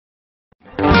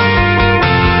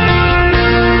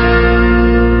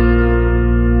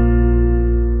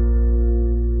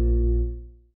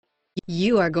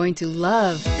You are going to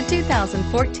love the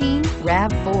 2014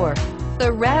 RAV4.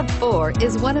 The RAV4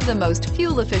 is one of the most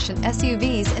fuel-efficient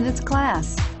SUVs in its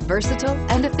class. Versatile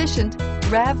and efficient,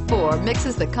 RAV4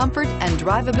 mixes the comfort and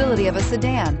drivability of a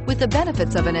sedan with the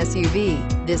benefits of an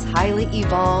SUV. This highly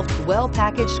evolved,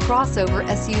 well-packaged crossover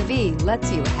SUV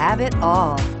lets you have it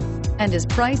all and is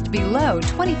priced below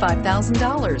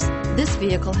 $25,000. This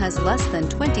vehicle has less than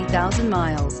 20,000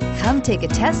 miles. Come take a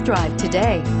test drive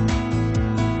today.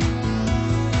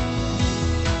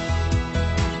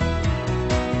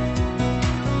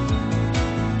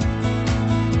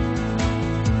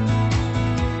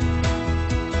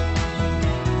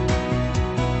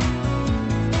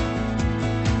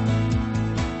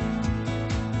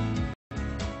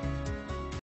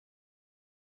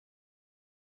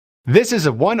 This is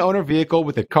a one-owner vehicle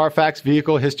with a CARFAX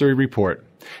Vehicle History Report.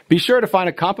 Be sure to find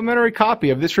a complimentary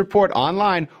copy of this report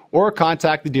online or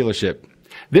contact the dealership.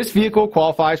 This vehicle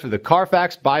qualifies for the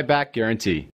CARFAX Buyback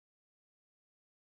Guarantee.